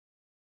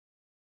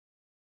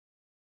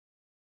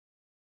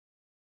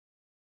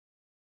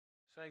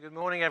So good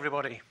morning,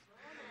 everybody.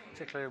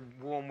 Particularly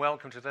a warm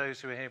welcome to those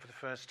who are here for the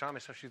first time,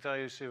 especially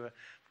those who have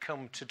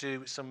come to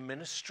do some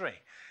ministry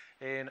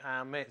in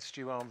our midst.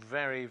 You are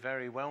very,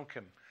 very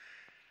welcome.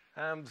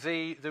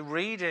 The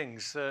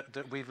readings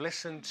that we've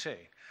listened to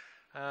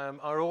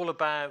are all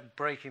about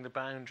breaking the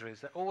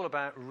boundaries. They're all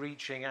about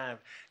reaching out.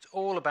 It's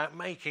all about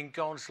making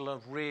God's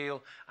love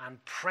real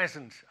and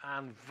present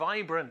and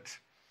vibrant.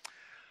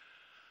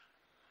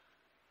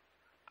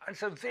 And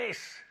so this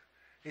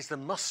is the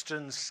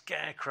Muston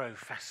Scarecrow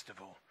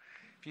Festival.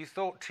 If you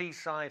thought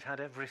Teesside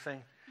had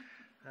everything,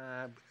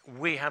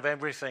 we have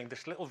everything.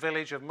 This little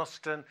village of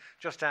Muston,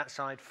 just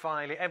outside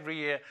Filey, every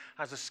year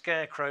has a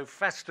Scarecrow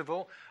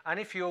Festival. And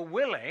if you're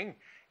willing,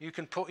 you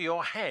can put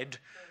your head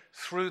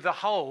through the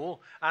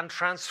hole and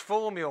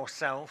transform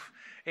yourself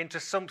into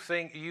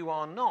something you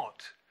are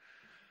not.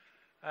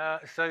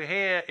 So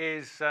here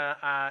is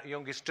our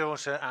youngest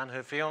daughter and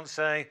her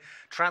fiancé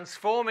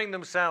transforming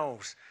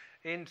themselves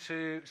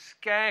into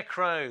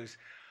scarecrows,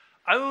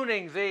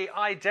 owning the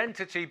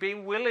identity,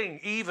 being willing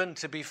even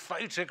to be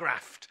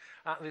photographed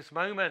at this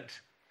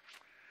moment.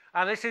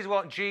 And this is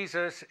what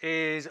Jesus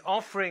is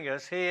offering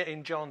us here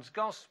in John's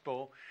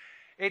Gospel.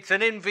 It's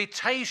an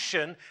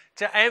invitation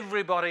to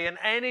everybody and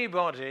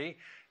anybody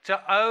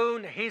to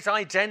own his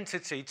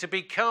identity, to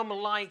become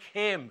like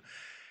him,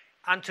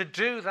 and to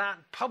do that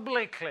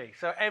publicly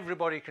so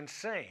everybody can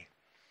see.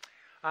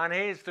 And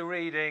here's the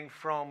reading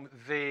from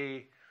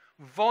the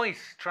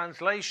Voice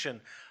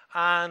translation.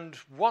 And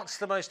what's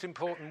the most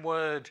important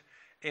word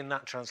in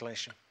that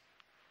translation?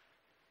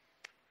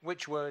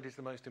 Which word is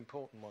the most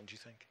important one, do you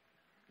think?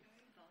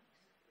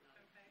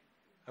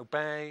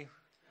 Obey.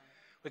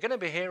 We're going to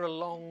be here a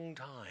long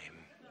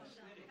time.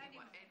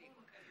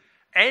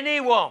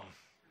 Anyone.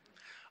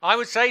 I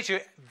would say to you,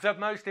 the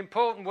most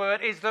important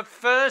word is the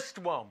first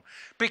one,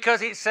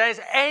 because it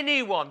says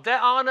anyone. There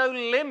are no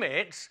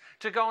limits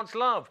to God's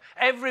love.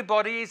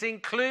 Everybody is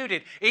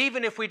included,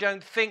 even if we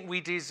don't think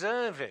we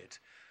deserve it.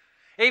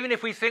 Even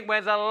if we think we're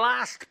the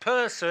last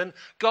person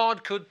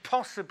God could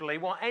possibly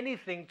want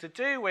anything to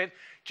do with,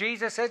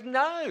 Jesus says,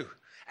 no,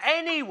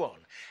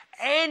 anyone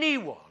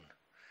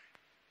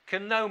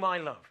can know my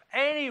love.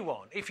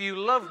 Anyone, if you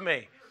love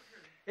me,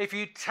 if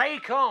you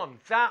take on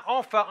that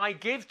offer I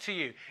give to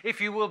you, if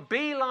you will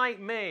be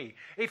like me,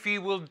 if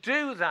you will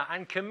do that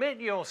and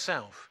commit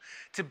yourself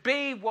to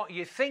be what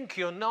you think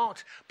you're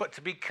not, but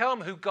to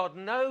become who God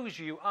knows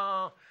you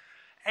are,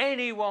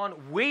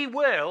 anyone, we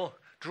will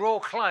draw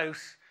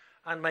close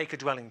and make a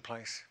dwelling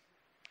place.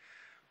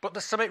 But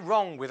there's something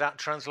wrong with that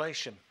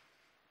translation.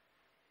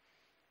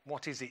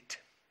 What is it?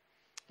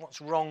 What's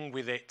wrong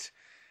with it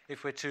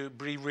if we're to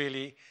be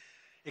really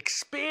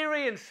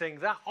experiencing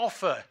that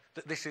offer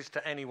that this is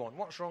to anyone?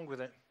 What's wrong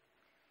with it?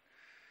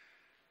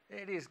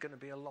 It is going to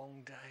be a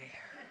long day.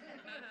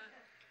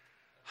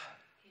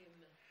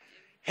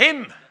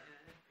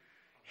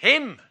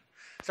 Him.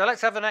 So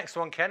let's have the next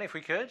one, Ken, if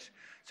we could.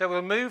 So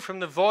we'll move from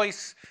the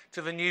Voice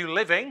to the New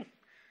Living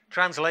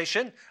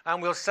translation,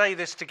 and we'll say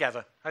this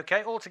together.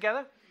 Okay, all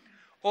together?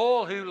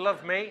 All who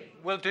love me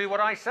will do what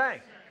I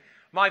say.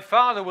 My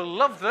Father will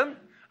love them,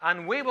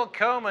 and we will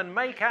come and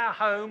make our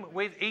home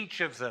with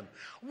each of them.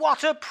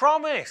 What a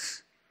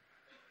promise!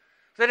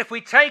 That if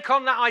we take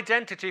on that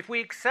identity, if we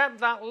accept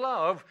that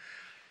love,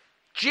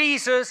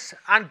 Jesus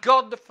and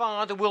God the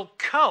Father will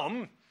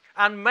come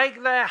and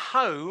make their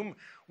home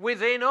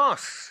within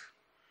us.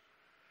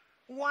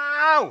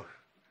 Wow!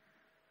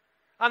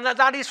 And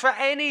that is for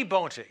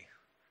anybody,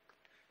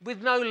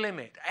 with no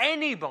limit.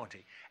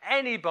 Anybody.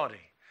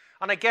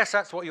 And I guess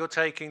that's what you're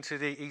taking to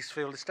the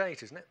Eastfield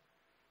estate, isn't it?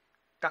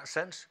 That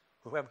sense.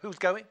 Who's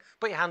going?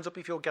 Put your hands up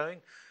if you're going.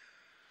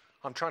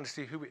 I'm trying to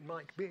see who it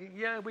might be.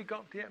 We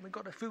got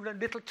a few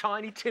little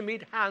tiny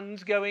timid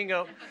hands going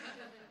up.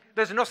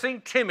 There's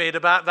nothing timid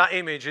about that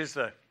image, is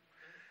there?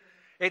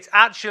 It's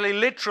actually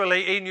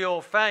literally in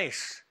your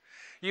face.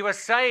 You are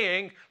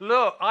saying,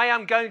 look, I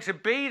am going to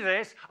be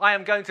this. I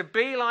am going to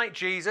be like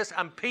Jesus,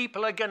 and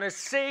people are going to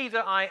see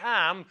that I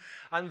am,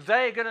 and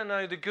they're going to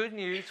know the good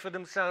news for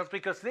themselves,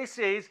 because this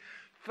is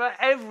for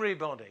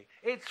everybody.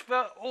 It's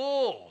for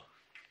all.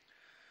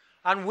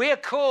 And we're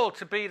called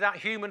to be that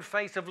human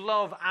face of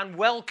love and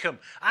welcome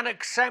and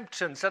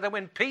acceptance, so that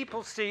when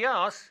people see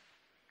us,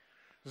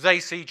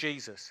 they see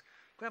Jesus.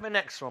 Can we have the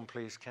next one,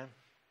 please, Ken?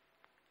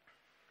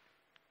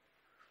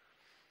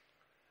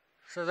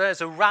 So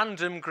there's a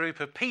random group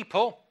of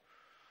people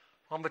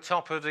on the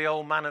top of the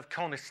Old Man of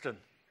Coniston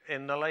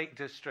in the Lake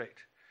District.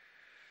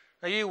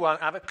 Now, you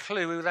won't have a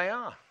clue who they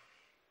are.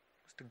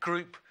 It's a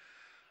group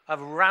of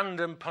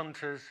random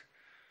punters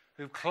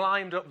who've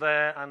climbed up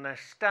there, and they're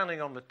standing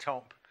on the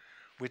top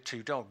with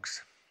two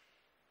dogs.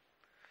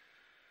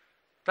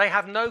 They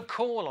have no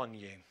call on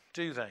you,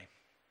 do they?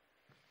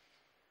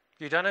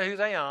 You don't know who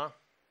they are.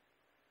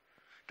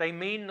 They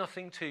mean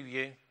nothing to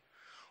you.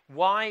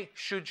 Why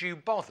should you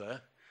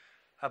bother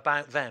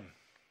about them?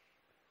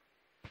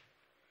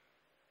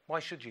 Why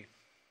should you?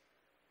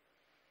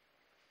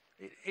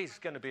 It is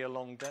going to be a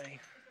long day.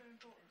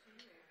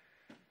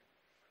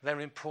 They're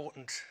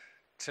important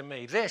to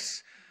me.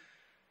 This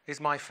is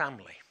my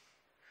family.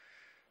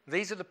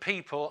 These are the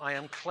people I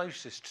am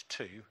closest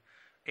to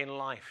in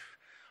life.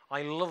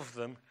 I love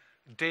them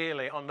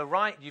dearly. On the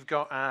right, you've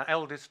got our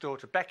eldest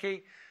daughter,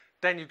 Becky.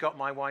 Then you've got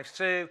my wife,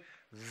 Sue.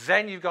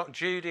 Then you've got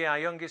Judy, our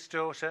youngest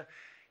daughter.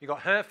 You've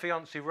got her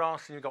fiancé,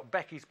 Ross, and you've got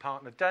Becky's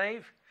partner,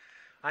 Dave.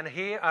 And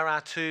here are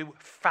our two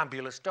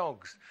fabulous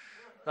dogs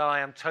that I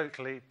am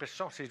totally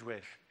besotted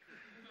with.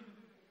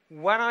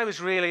 When I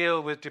was really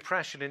ill with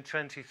depression in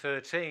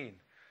 2013,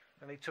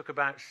 and it took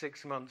about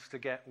 6 months to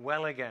get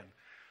well again,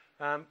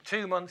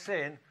 2 months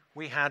in,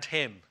 we had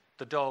him,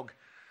 the dog,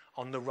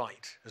 on the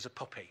right as a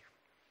puppy.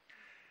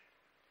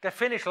 They're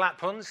Finnish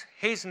Lapphunds.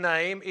 His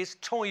name is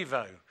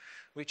Toivo,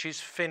 which is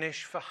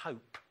Finnish for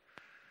hope.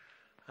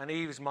 And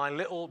he was my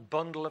little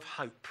bundle of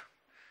hope.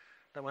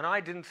 That when I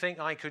didn't think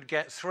I could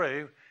get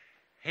through,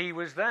 he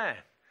was there.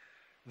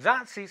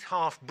 That's his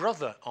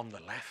half-brother on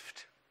the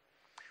left.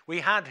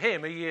 We had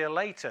him a year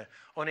later,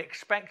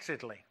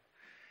 unexpectedly.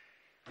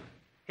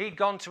 He'd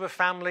gone to a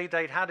family,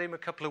 they'd had him a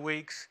couple of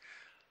weeks,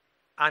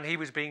 and he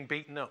was being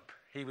beaten up.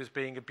 He was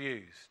being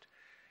abused.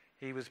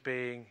 He was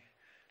being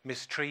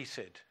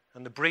mistreated.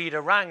 And the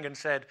breeder rang and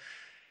said,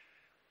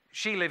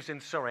 she lives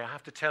in Surrey, I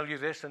have to tell you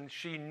this, and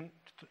she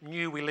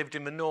knew we lived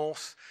in the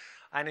north,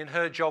 and in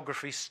her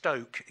geography,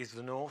 Stoke is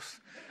the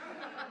north.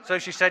 So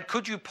she said,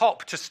 could you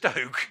pop to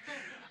Stoke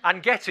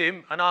and get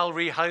him, and I'll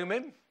rehome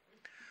him?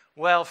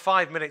 Well,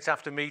 5 minutes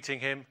after meeting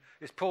him,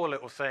 this poor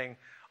little thing,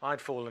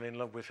 I'd fallen in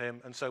love with him,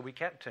 and so we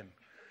kept him.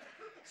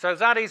 So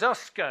that is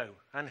Usko,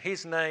 and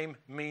his name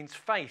means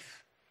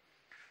faith.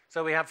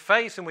 So we have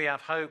faith and we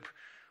have hope.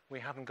 We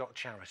haven't got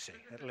charity,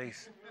 at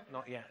least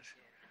not yet.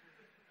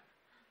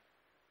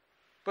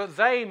 But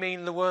they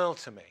mean the world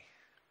to me.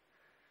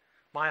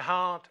 My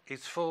heart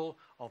is full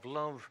of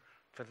love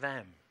for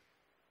them.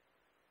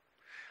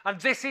 And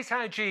this is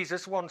how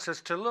Jesus wants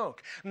us to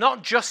look.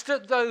 Not just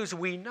at those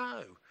we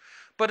know,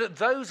 but at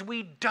those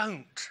we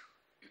don't.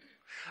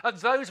 At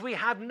those we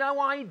have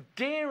no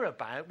idea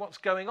about what's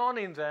going on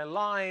in their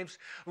lives.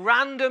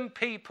 Random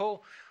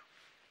people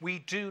we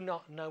do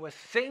not know a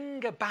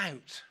thing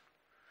about,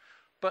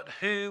 but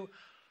who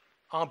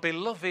are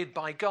beloved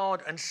by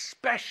God and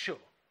special.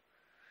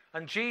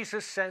 And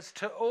Jesus says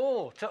to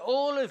all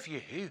of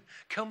you,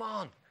 come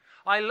on,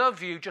 I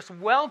love you, just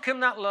welcome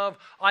that love,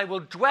 I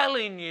will dwell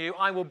in you,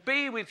 I will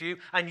be with you,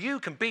 and you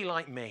can be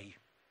like me.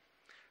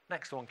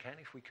 Next one, Ken,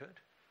 if we could.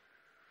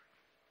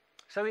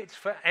 So it's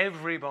for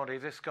everybody,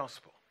 this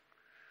gospel.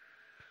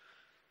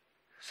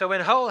 So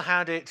when Hull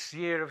had its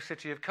year of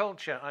City of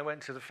Culture, I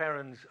went to the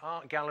Ferrans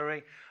Art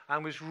Gallery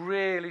and was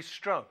really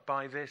struck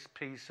by this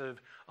piece of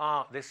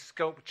art, this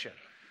sculpture,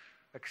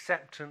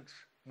 Acceptance,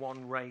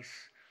 One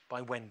Race,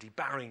 by Wendy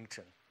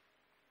Barrington.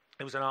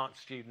 Who was an art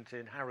student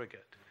in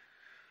Harrogate.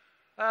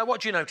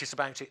 What do you notice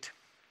about it?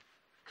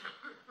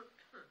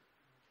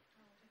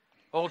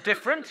 All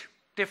different?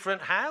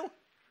 Different how?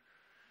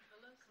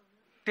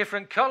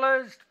 Different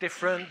colours,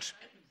 different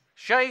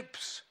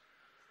shapes,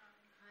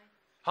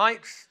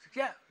 heights.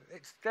 Yeah,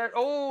 they're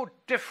all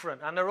different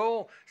and they're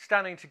all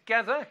standing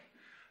together.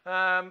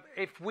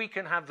 If we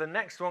can have the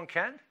next one,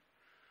 Ken.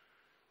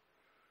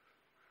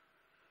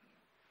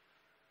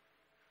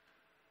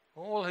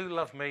 All who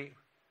love me,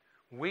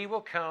 we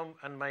will come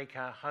and make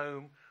our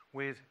home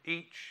with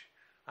each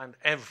and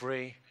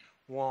every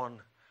one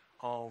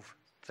of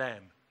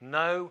them.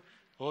 No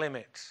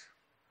limits.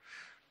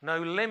 No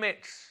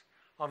limits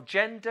of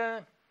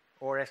gender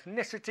or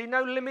ethnicity,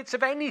 no limits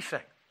of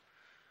anything.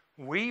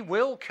 We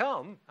will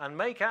come and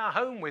make our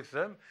home with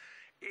them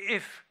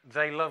if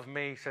they love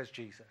me, says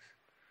Jesus.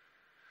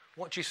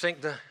 What do you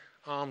think the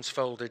arms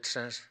folded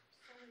says?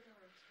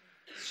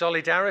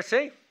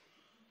 Solidarity.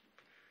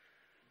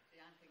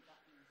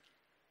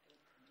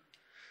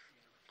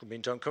 Could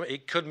mean don't come.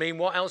 It could mean,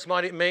 what else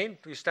might it mean?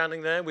 You're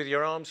standing there with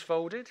your arms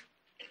folded.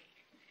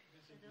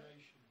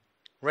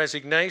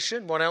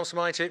 Resignation. What else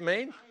might it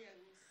mean?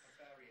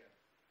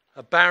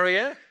 A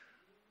barrier.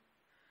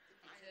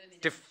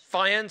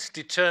 Defiance,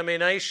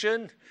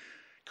 determination.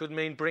 Could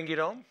mean bring it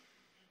on.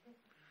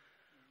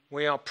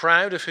 We are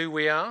proud of who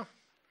we are.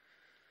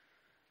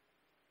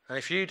 And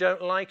if you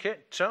don't like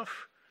it,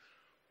 tough.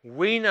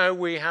 We know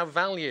we have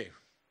value.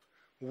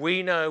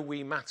 We know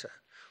we matter.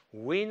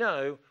 We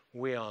know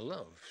we are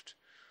loved.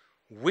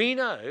 We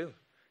know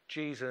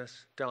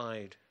Jesus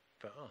died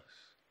for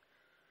us.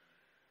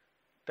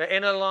 They're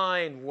in a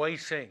line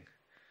waiting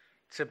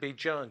to be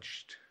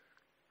judged.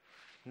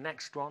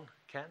 Next one,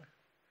 Ken.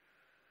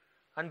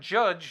 And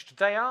judged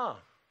they are.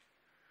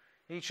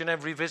 Each and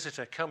every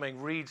visitor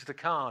coming reads the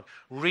card,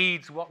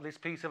 reads what this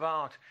piece of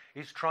art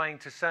is trying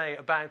to say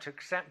about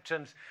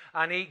acceptance,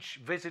 and each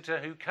visitor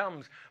who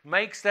comes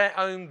makes their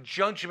own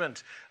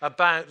judgment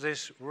about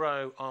this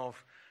row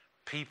of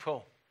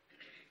people.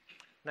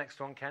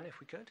 Next one, Ken, if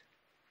we could.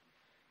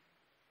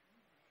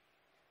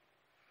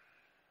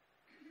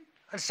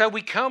 And so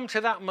we come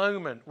to that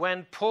moment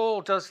when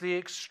Paul does the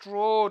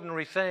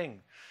extraordinary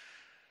thing.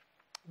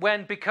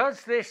 When,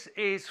 because this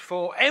is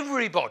for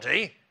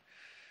everybody,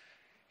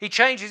 he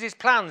changes his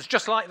plans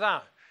just like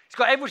that. He's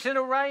got everything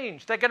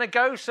arranged. They're going to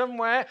go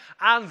somewhere,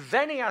 and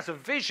then he has a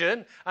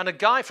vision, and a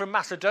guy from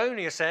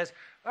Macedonia says,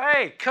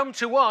 hey, come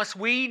to us,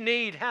 we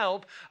need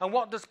help. And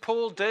what does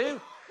Paul do?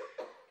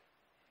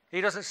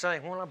 He doesn't say,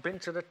 well, I've been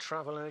to the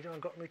travel agent,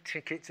 I've got my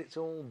tickets, it's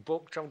all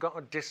booked, I've got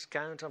a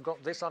discount, I've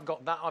got this, I've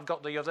got that, I've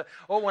got the other.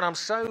 Oh, when I'm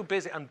so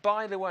busy, and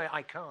by the way,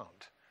 I can't.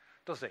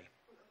 Does he?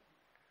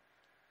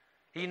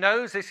 He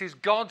knows this is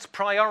God's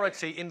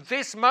priority in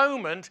this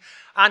moment,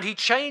 and he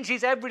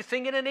changes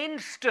everything in an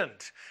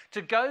instant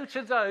to go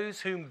to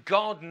those whom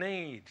God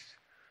needs.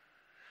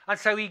 And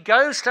so he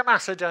goes to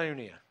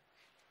Macedonia.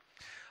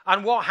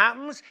 And what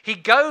happens? He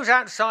goes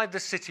outside the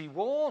city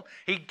wall,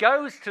 he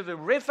goes to the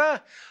river,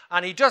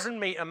 and he doesn't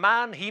meet a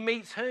man, he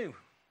meets who?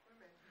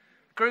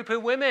 A group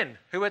of women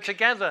who are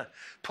together.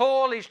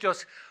 Paul is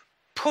just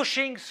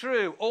pushing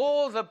through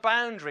all the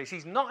boundaries.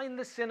 He's not in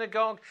the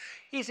synagogue,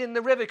 he's in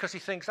the river because he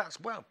thinks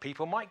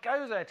people might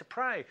go there to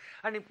pray.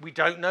 And we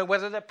don't know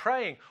whether they're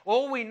praying.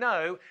 All we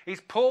know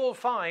is Paul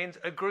finds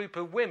a group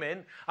of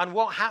women, and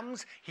what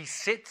happens? He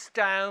sits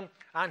down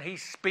and he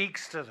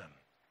speaks to them.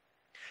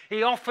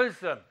 He offers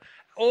them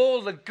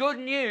all the good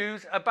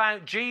news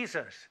about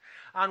Jesus.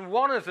 And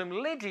one of them,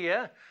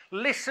 Lydia,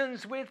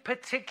 listens with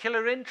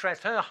particular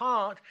interest. Her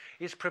heart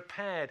is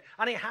prepared.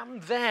 And it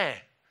happened there.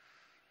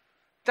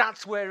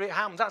 That's where it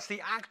happened. That's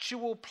the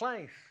actual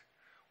place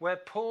where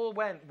Paul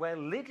went, where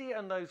Lydia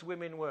and those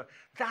women were.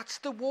 That's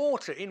the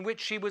water in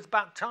which she was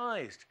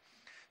baptized.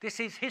 This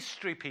is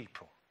history,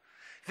 people.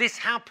 This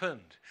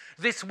happened.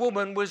 This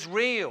woman was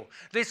real.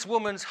 This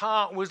woman's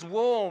heart was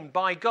warmed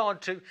by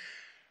God to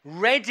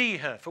ready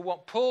her for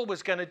what Paul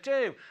was going to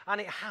do.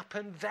 And it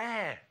happened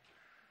there.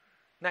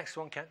 Next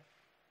one, Ken.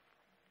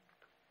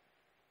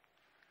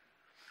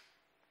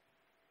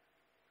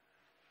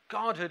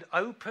 God had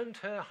opened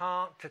her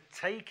heart to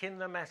take in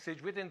the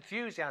message with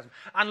enthusiasm.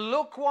 And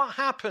look what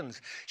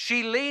happens.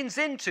 She leans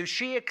into,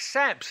 she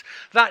accepts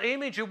that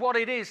image of what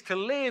it is to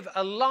live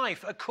a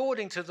life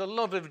according to the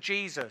love of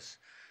Jesus.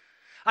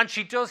 And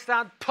she does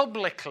that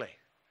publicly.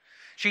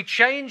 She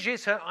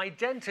changes her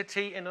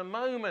identity in a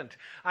moment,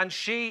 and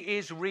she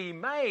is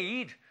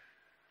remade.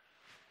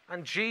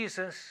 And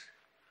Jesus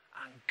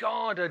and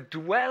God are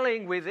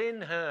dwelling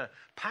within her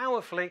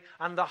powerfully,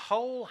 and the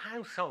whole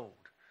household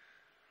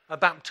are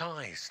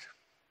baptized.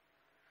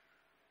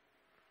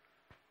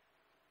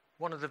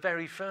 One of the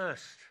very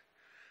first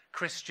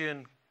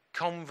Christian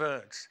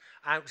converts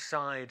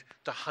outside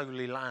the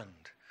Holy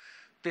Land.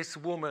 This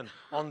woman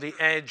on the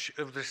edge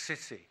of the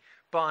city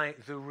by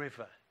the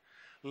river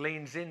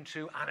leans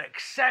into and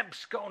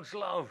accepts God's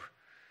love.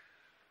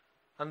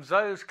 And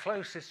those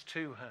closest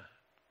to her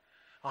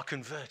are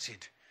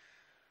converted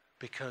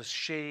because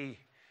she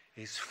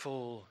is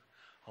full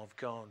of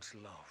God's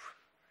love.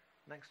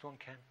 Next one,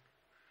 Ken.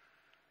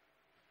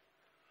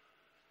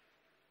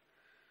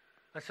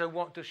 And so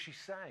what does she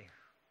say?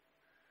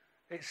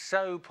 It's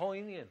so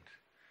poignant.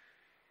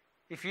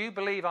 If you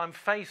believe I'm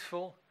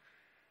faithful,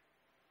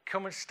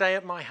 come and stay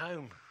at my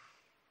home.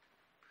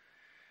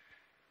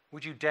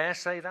 Would you dare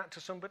say that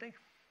to somebody?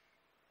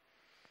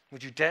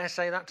 Would you dare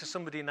say that to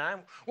somebody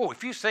now? Oh,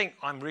 if you think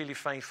I'm really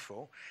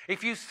faithful,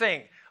 if you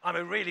think I'm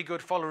a really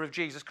good follower of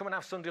Jesus, come and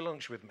have Sunday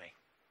lunch with me.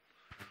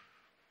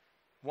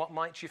 What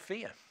might you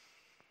fear?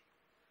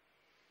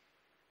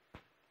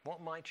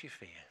 What might you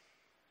fear?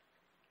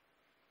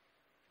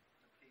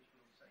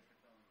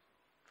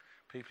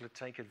 People would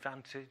take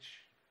advantage.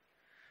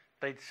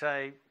 They'd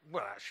say,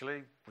 well,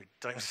 actually, we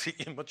don't see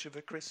you much of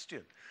a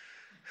Christian.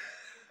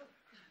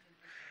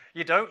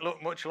 You don't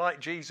look much like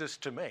Jesus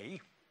to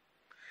me.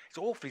 It's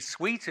awfully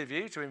sweet of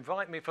you to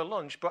invite me for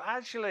lunch, but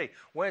actually,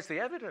 where's the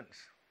evidence?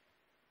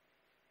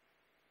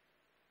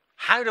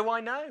 How do I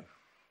know?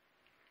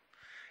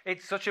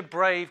 It's such a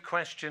brave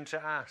question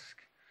to ask.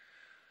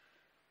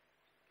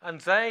 And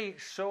they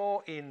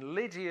saw in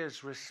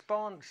Lydia's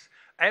response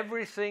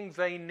everything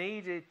they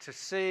needed to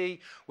see,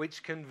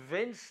 which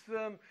convinced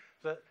them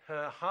that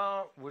her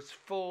heart was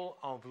full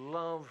of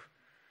love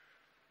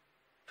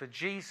for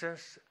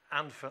Jesus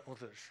and for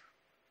others.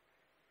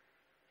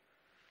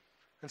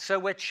 And so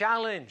we're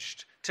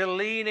challenged to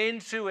lean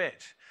into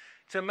it,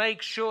 to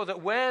make sure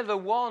that we're the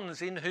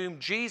ones in whom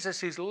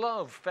Jesus'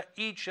 love for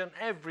each and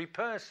every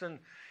person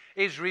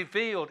is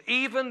revealed,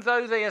 even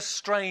though they are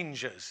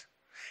strangers,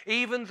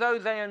 even though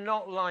they are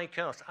not like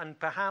us, and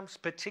perhaps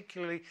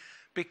particularly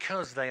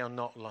because they are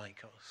not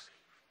like us.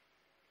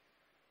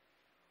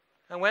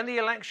 And when the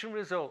election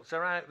results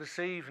are out this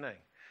evening,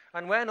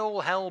 and when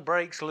all hell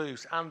breaks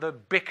loose and the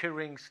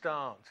bickering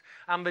starts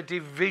and the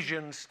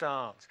division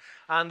starts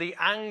and the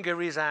anger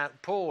is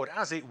outpoured,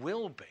 as it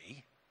will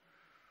be,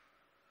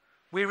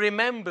 we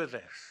remember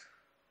this,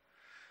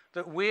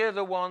 that we're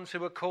the ones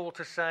who are called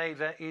to say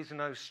there is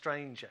no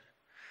stranger,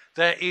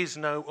 there is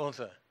no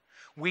other.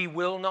 We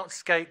will not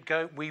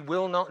scapegoat, we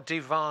will not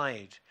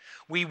divide,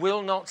 we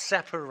will not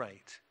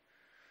separate,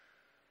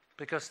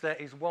 because there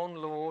is one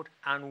Lord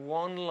and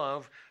one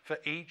love for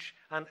each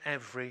and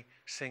every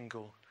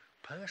single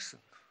person.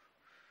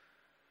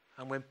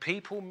 And when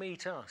people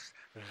meet us,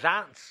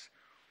 that's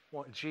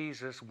what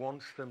Jesus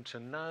wants them to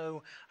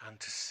know and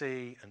to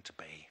see and to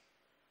be.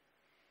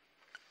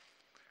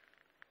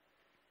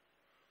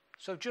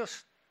 So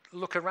just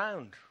look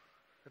around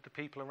at the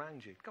people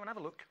around you. Go and have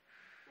a look.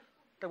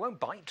 They won't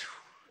bite.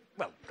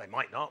 Well, they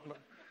might not. But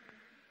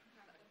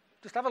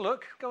just have a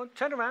look. Go on,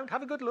 turn around,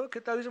 have a good look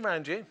at those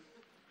around you.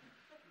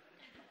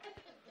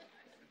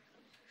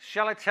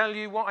 Shall I tell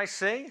you what I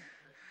see?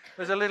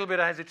 There's a little bit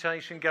of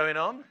hesitation going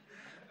on.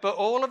 But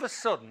all of a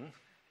sudden,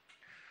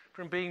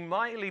 from being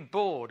mightily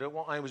bored at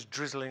what I was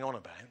drizzling on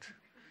about,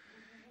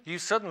 you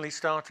suddenly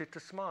started to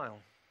smile.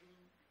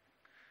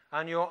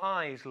 And your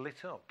eyes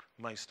lit up,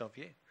 most of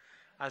you,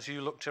 as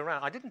you looked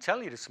around. I didn't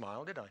tell you to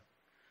smile, did I?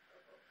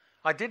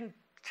 I didn't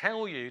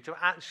tell you to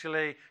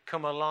actually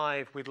come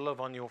alive with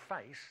love on your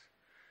face,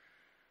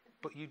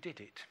 but you did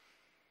it.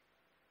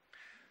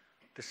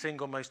 The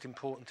single most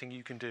important thing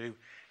you can do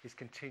is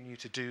continue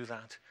to do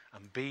that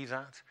and be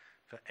that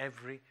for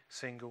every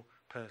single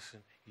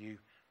person you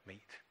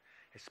meet,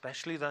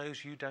 especially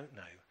those you don't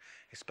know,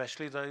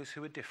 especially those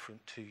who are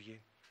different to you,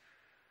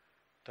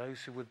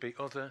 those who would be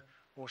other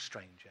or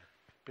stranger.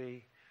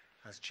 Be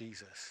as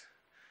Jesus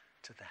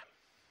to them.